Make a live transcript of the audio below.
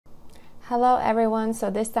Hello everyone, so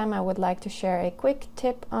this time I would like to share a quick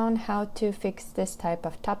tip on how to fix this type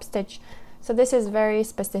of top stitch. So this is a very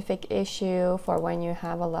specific issue for when you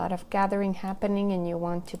have a lot of gathering happening and you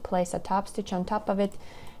want to place a top stitch on top of it.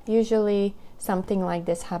 Usually something like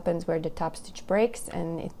this happens where the top stitch breaks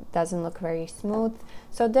and it doesn't look very smooth.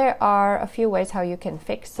 So there are a few ways how you can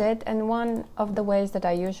fix it, and one of the ways that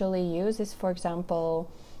I usually use is, for example,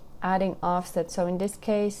 adding offset. So in this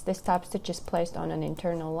case, this top stitch is placed on an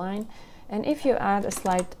internal line, and if you add a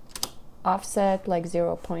slight offset like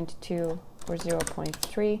 0.2 or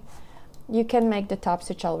 0.3, you can make the top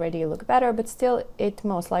stitch already look better, but still it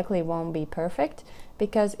most likely won't be perfect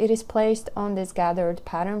because it is placed on this gathered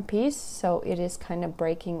pattern piece, so it is kind of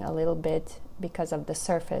breaking a little bit because of the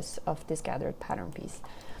surface of this gathered pattern piece.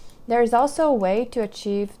 There is also a way to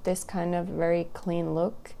achieve this kind of very clean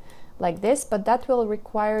look like this, but that will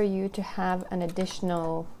require you to have an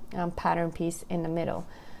additional pattern piece in the middle.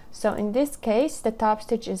 So in this case, the top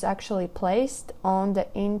stitch is actually placed on the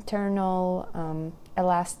internal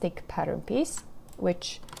elastic pattern piece,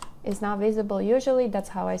 which is not visible usually. That's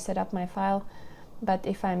how I set up my file. But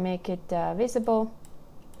if I make it visible,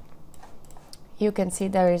 you can see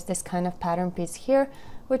there is this kind of pattern piece here,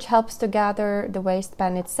 which helps to gather the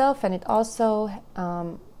waistband itself, and it also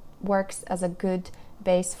works as a good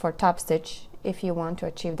base for top stitch if you want to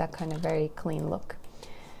achieve that kind of very clean look.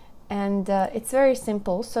 And it's very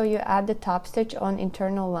simple. So you add the top stitch on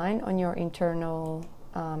internal line on your internal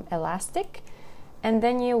elastic, and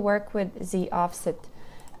then you work with Z offset.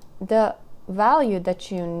 The value that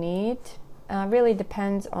you need really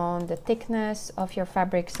depends on the thickness of your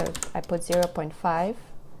fabric. So I put 0.5.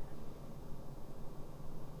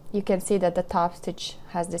 You can see that the top stitch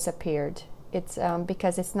has disappeared. It's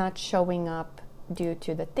because it's not showing up due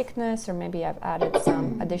to the thickness, or maybe I've added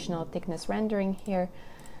some additional thickness rendering here.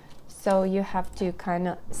 So you have to kind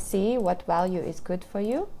of see what value is good for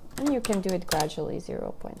you, and you can do it gradually.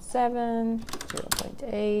 0.7,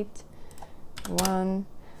 0.8, 1.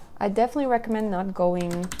 I definitely recommend not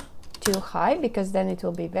going too high, because then it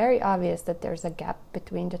will be very obvious that there's a gap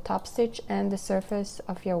between the top stitch and the surface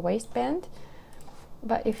of your waistband.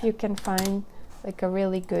 But if you can find like a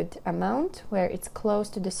really good amount where it's close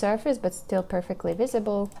to the surface but still perfectly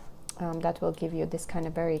visible, that will give you this kind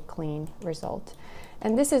of very clean result.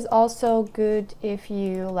 And this is also good if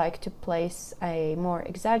you like to place a more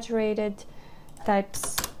exaggerated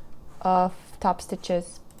types of top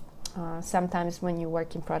stitches. Sometimes when you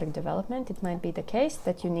work in product development, it might be the case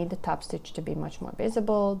that you need the top stitch to be much more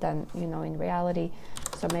visible than in reality.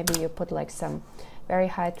 So maybe you put like some very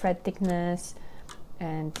high thread thickness,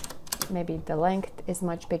 and maybe the length is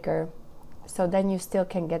much bigger. So then you still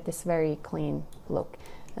can get this very clean look.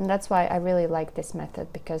 And that's why I really like this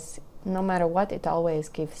method, because no matter what, it always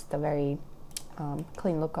gives the very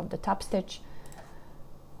clean look of the top stitch.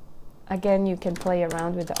 Again, you can play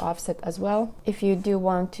around with the offset as well. If you do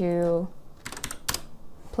want to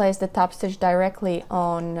place the top stitch directly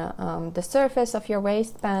on the surface of your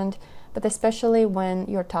waistband, but especially when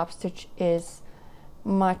your top stitch is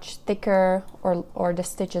much thicker or the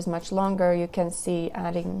stitch is much longer, you can see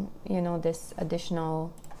adding this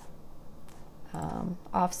additional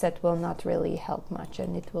offset will not really help much,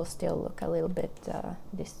 and it will still look a little bit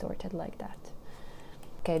distorted like that.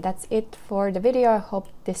 Okay, that's it for the video. I hope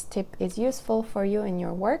this tip is useful for you in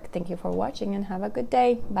your work. Thank you for watching and have a good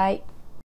day. Bye.